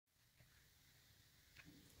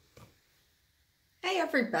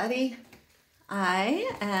everybody. I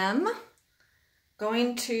am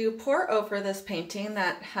going to pour over this painting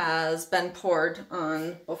that has been poured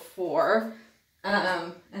on before.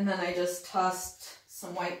 And then I just tossed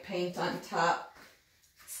some white paint on top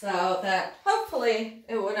so that hopefully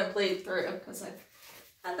it wouldn't bleed through, because I've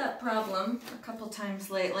had that problem a couple times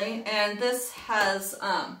lately. And this has,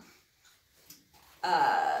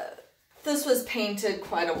 this was painted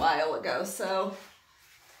quite a while ago, so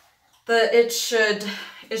it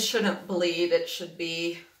shouldn't bleed. It should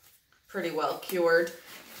be pretty well cured.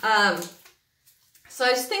 So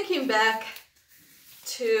I was thinking back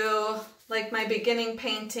to like my beginning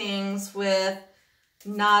paintings with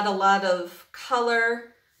not a lot of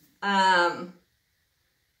color, and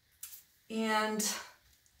I'm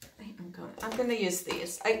going to use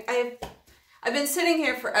these. I've been sitting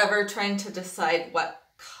here forever trying to decide what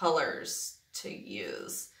colors to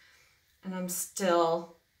use, and I'm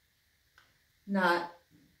still not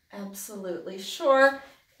absolutely sure.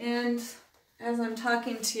 And as I'm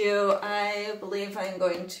talking to you, I believe I'm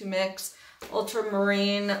going to mix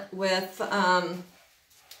ultramarine with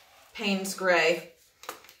Payne's Gray.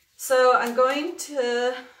 So I'm going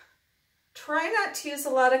to try not to use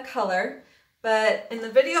a lot of color, but in the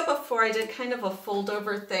video before I did kind of a fold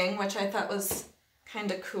over thing, which I thought was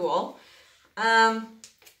kind of cool. So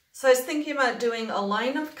I was thinking about doing a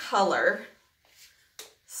line of color.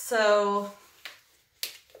 So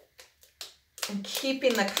I'm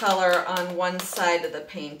keeping the color on one side of the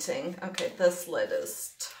painting. Okay, this lid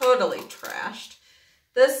is totally trashed.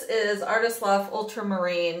 This is Artist Loft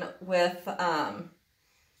Ultramarine with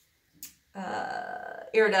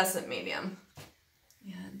iridescent medium.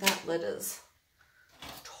 And that lid is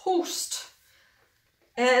toast.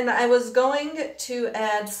 And I was going to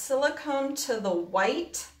add silicone to the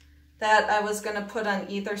white that I was going to put on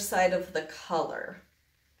either side of the color.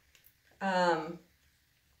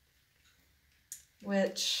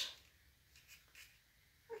 Which,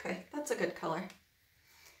 okay, that's a good color.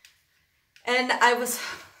 And I'm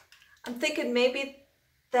thinking maybe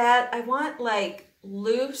that I want like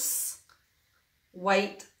loose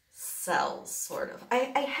white cells, sort of.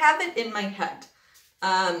 I have it in my head.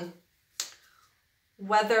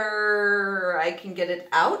 Whether I can get it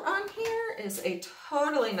out on here is a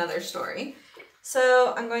totally another story.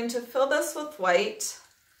 So I'm going to fill this with white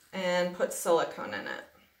and put silicone in it.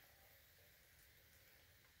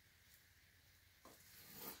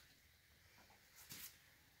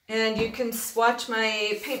 And you can watch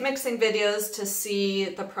my paint mixing videos to see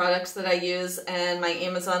the products that I use, and my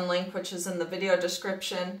Amazon link, which is in the video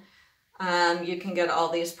description. You can get all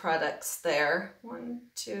these products there. 1,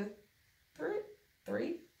 2,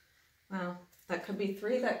 3. Well, that could be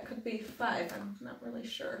 3, that could be 5. I'm not really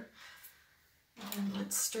sure. And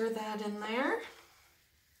let's stir that in there.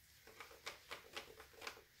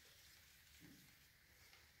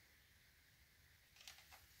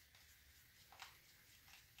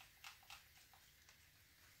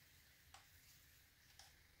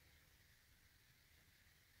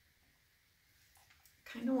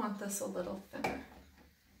 Kind of want this a little thinner. I'm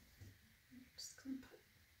just gonna put...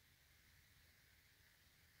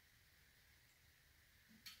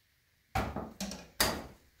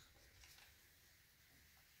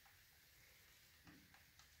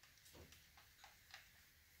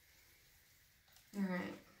 All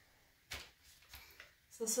right.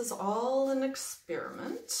 So this is all an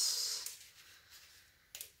experiment.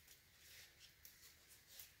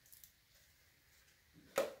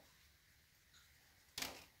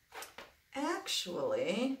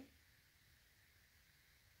 Actually,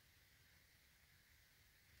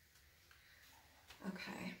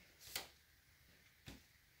 okay.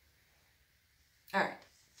 All right,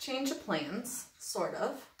 change of plans, sort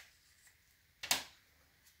of.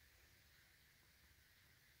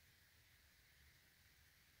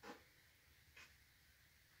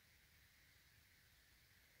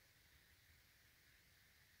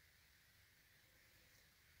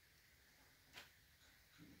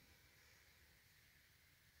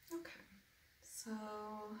 So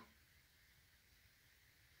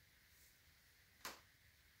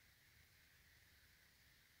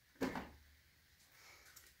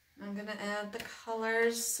I'm going to add the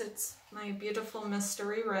colors. It's my beautiful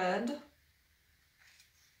mystery red.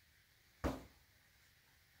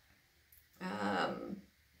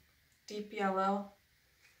 Deep yellow.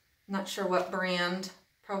 Not sure what brand,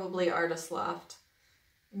 probably Artist Loft.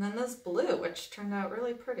 And then this blue, which turned out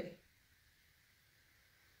really pretty.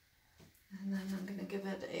 And then I'm going to give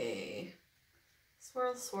it a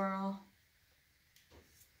swirl, swirl.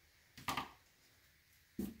 I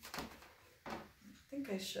think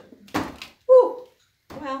I should. Woo!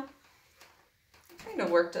 Well, kind of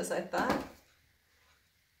worked as I thought.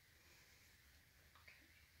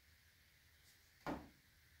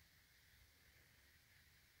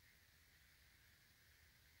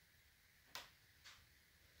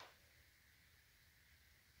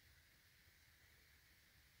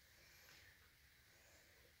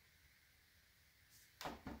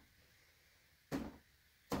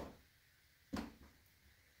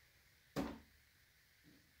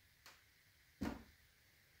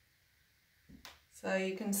 So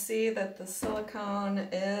you can see that the silicone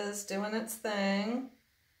is doing its thing.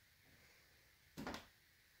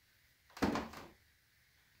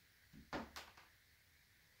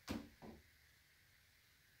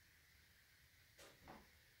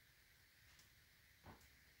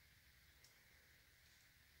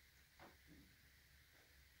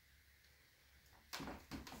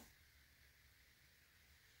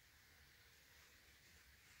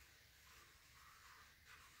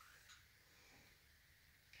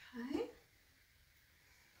 Okay.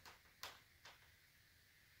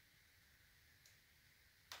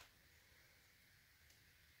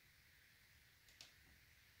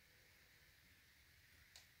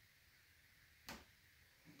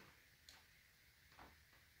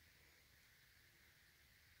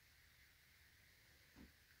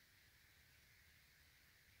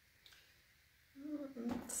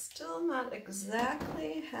 Still not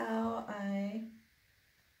exactly how I've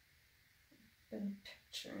been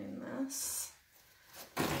picturing this.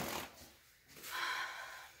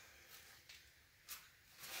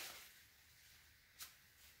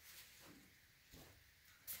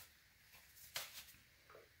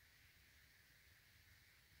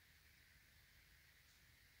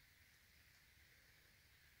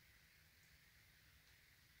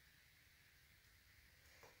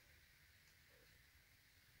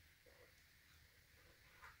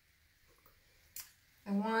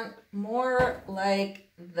 I want more like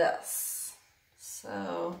this.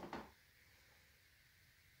 So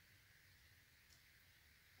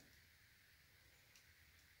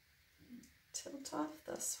tilt off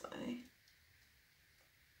this way.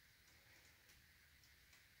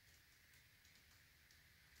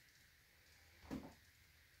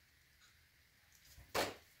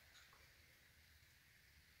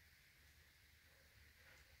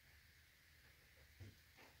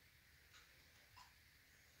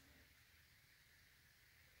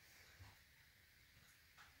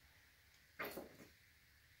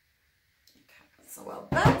 So while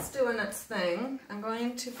that's doing its thing, I'm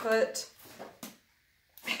going to put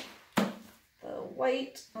the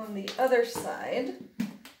white on the other side.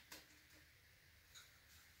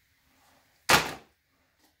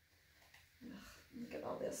 Get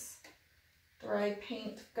all this dry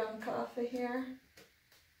paint gunk off of here.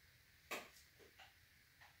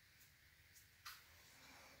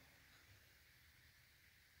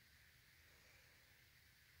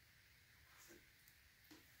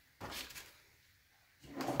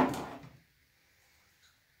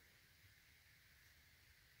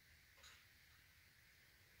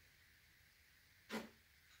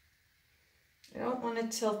 I don't want to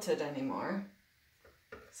tilt it anymore,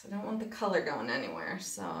 so I don't want the color going anywhere,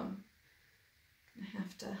 so I'm going to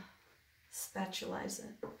have to spatulize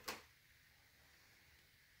it.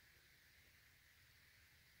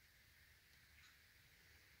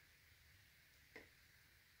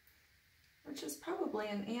 Which is probably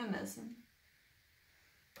an Annism.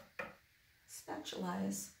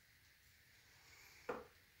 Spatulize.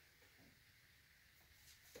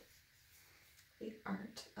 The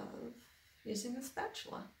art of using a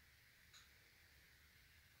spatula.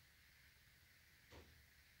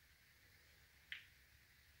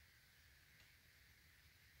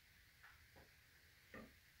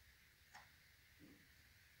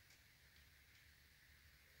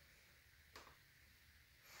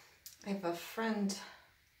 I have a friend,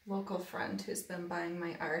 local friend, who's been buying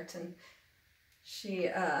my art, and she,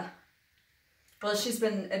 well, she's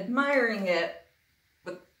been admiring it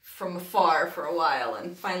from afar for a while,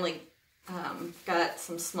 and finally got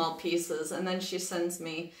some small pieces, and then she sends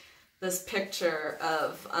me this picture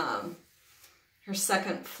of her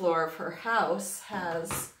second floor of her house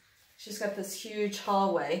she's got this huge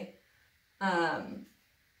hallway and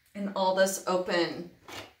all this open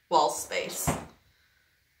wall space,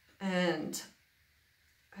 and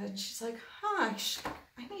she's like, huh,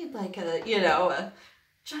 I need like a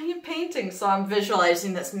giant painting. So I'm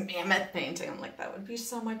visualizing this mammoth painting. I'm like, that would be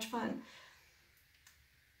so much fun.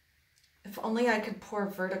 If only I could pour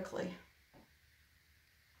vertically.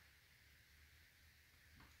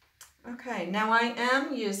 Okay, now I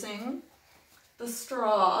am using the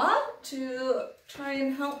straw to try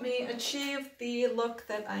and help me achieve the look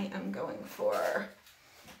that I am going for.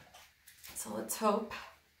 So let's hope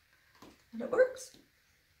that it works.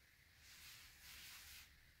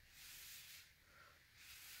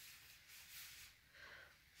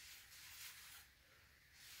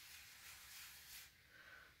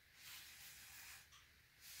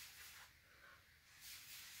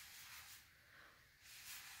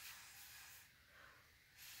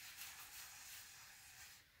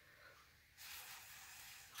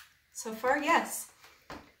 So far, yes.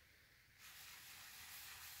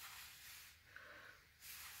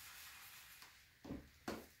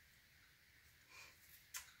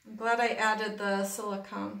 I'm glad I added the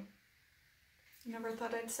silicone. Never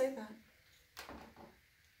thought I'd say that.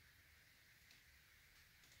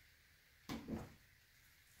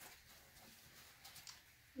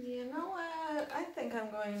 You know what? I think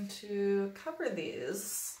I'm going to cover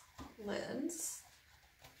these lids.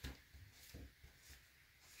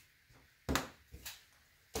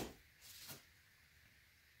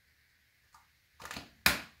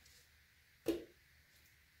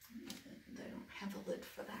 Have a lid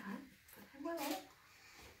for that, but I will.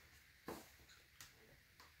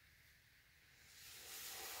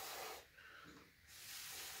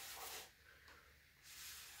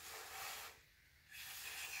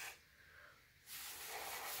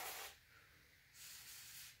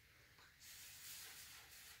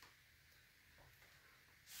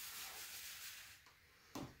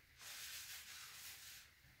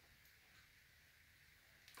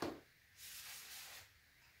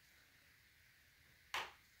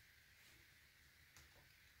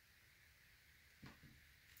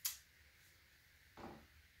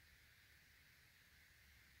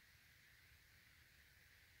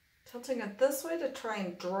 Tilting it this way to try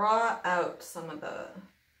and draw out some of those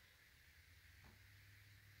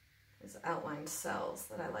outlined cells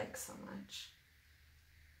that I like so much.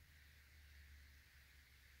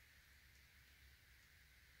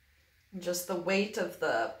 And just the weight of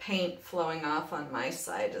the paint flowing off on my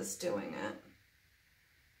side is doing it.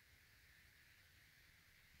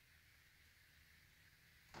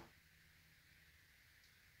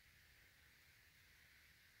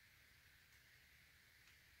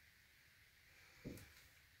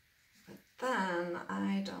 Then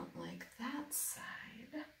I don't like that side.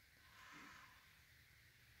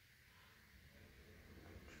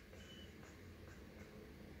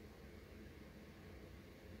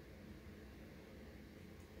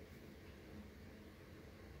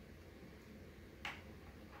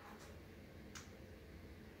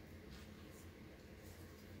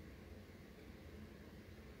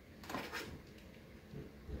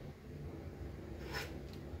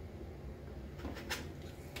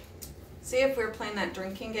 See, if we were playing that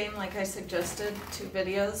drinking game like I suggested 2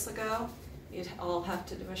 videos ago, you'd all have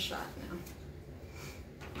to do a shot now.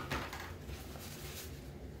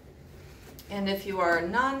 And if you are a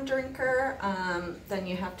non-drinker, then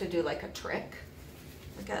you have to do like a trick.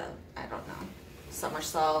 Like a, I don't know,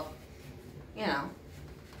 somersault, you know,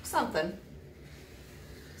 something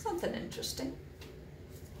interesting.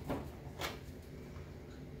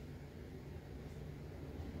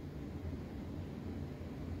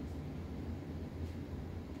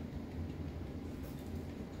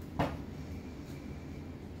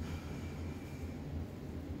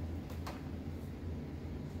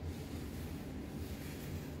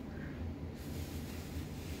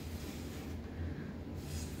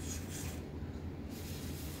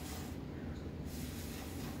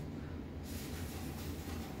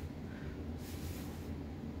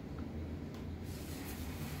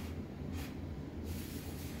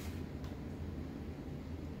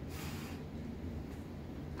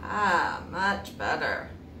 Ah, much better.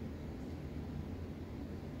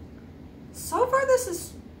 So far this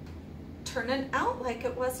is turning out like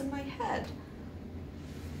it was in my head.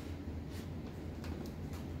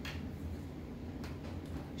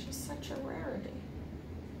 Which is such a rarity.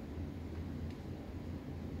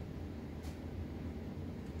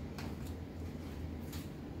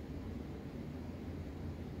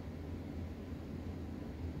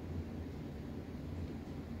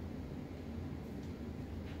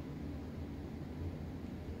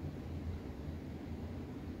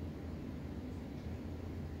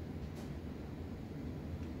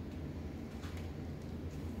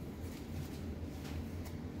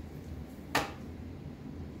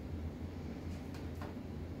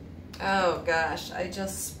 Oh gosh, I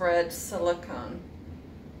just spread silicone.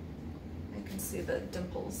 I can see the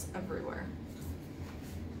dimples everywhere.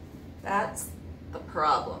 That's the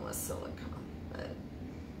problem with silicone. But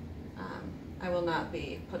I will not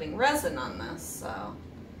be putting resin on this, so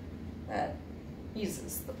that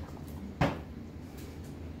eases the problem.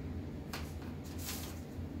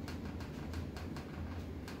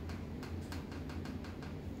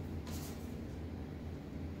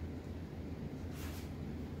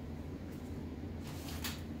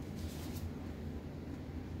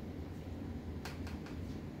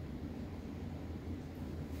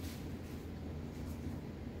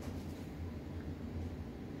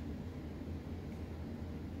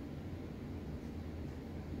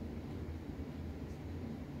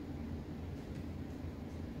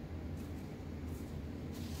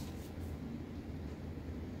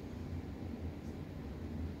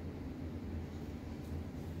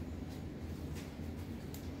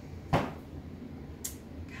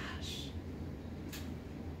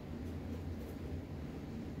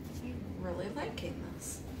 really liking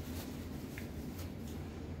this.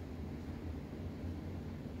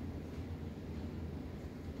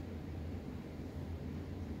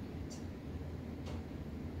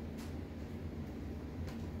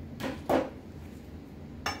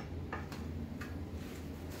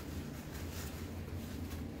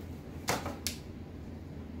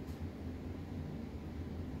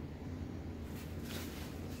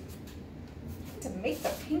 To make the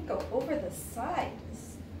paint go over the side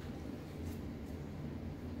is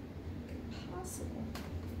impossible.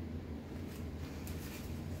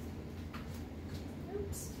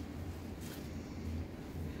 Oops.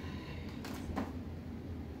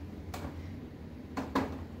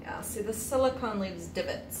 Yeah, see, the silicone leaves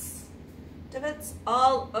divots. Divots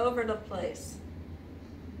all over the place.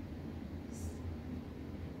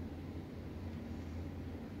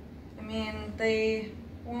 I mean, they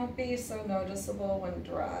won't be so noticeable when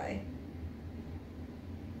dry,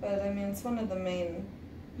 but I mean, it's one of the main,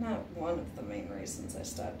 not one of the main reasons I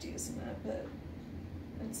stopped using it, but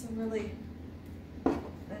it's a really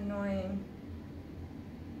annoying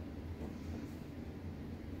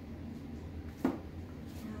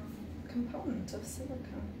component of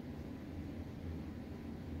silicone.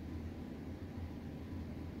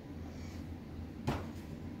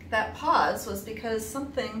 That pause was because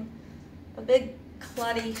something, a big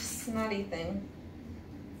clotty, snotty thing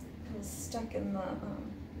was stuck in the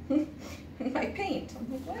in my paint.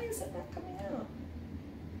 I'm like, why is it not coming out?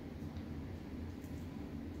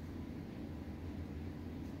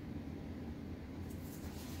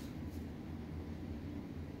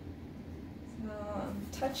 So I'm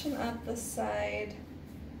touching up the side.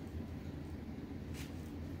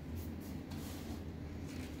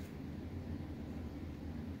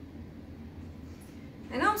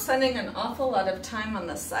 I know I'm spending an awful lot of time on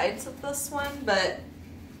the sides of this one, but I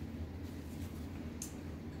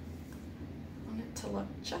want it to look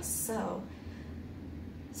just so.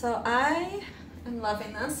 So I am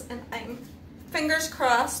loving this, and I'm fingers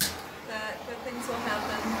crossed that good things will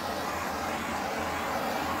happen.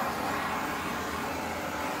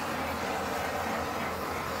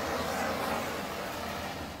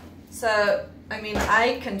 So, I mean,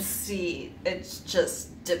 I can see it's just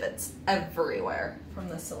divots everywhere from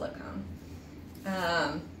the silicone.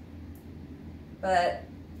 But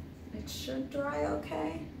it should dry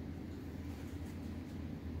okay.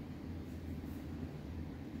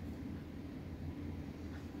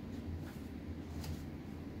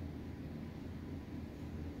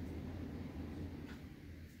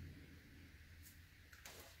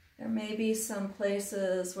 There may be some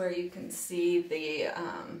places where you can see the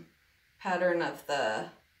pattern of the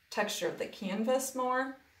texture of the canvas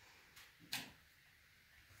more.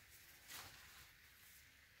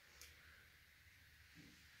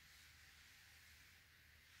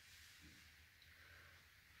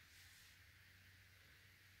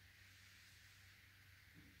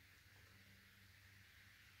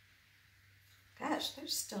 Gosh,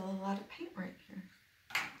 there's still a lot of paint right here.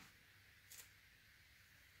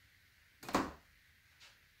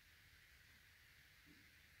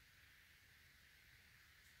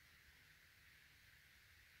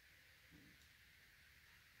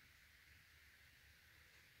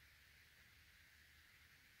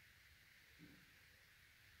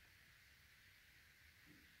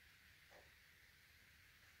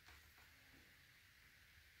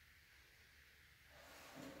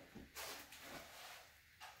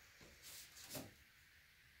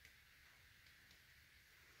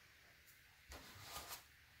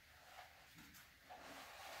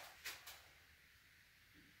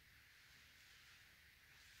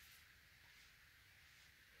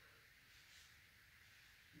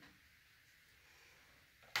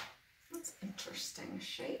 That's interesting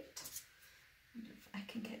shaped. I wonder if I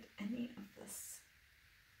can get any of this.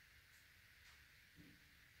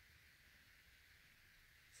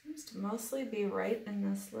 Seems to mostly be right in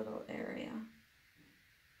this little area.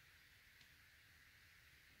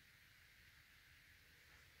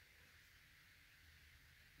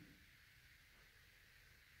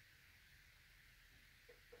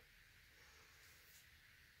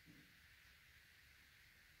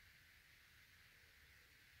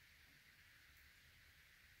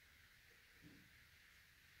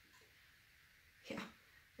 Yeah,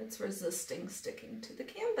 it's resisting sticking to the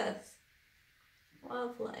canvas.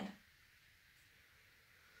 Lovely.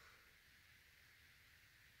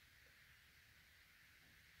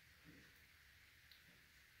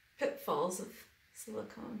 Pitfalls of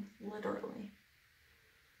silicone, literally.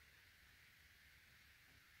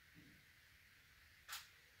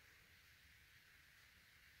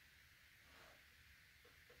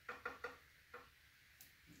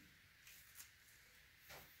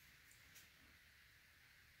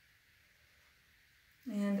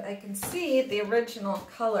 And I can see the original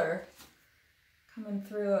color coming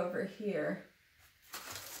through over here.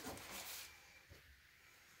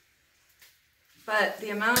 But the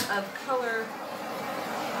amount of color,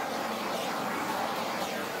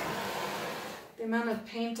 the amount of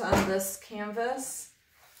paint on this canvas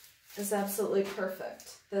is absolutely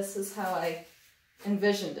perfect. This is how I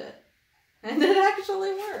envisioned it. And it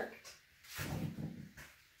actually worked.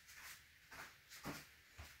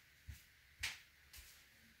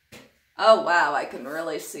 Oh wow, I can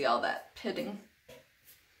really see all that pitting.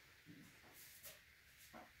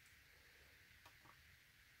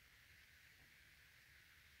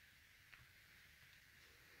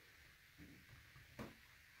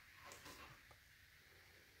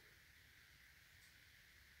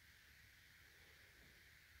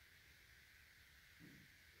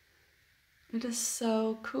 It is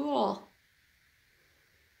so cool.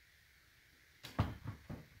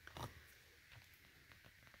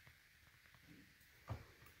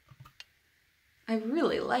 I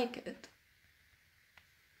really like it.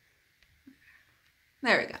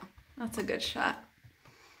 There we go. That's a good shot.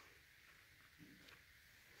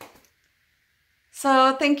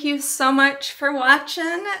 So thank you so much for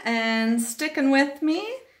watching and sticking with me.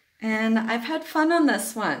 And I've had fun on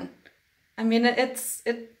this one. I mean,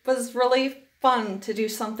 it was really fun to do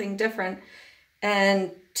something different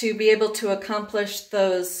and to be able to accomplish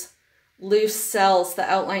those loose cells, the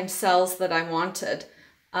outline cells that I wanted.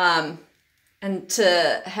 And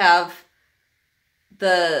to have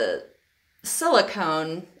the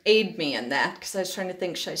silicone aid me in that, because I was trying to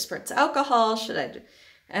think, should I spritz alcohol? Should I do?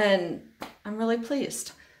 And I'm really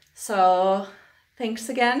pleased. So thanks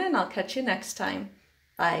again, and I'll catch you next time.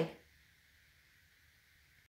 Bye.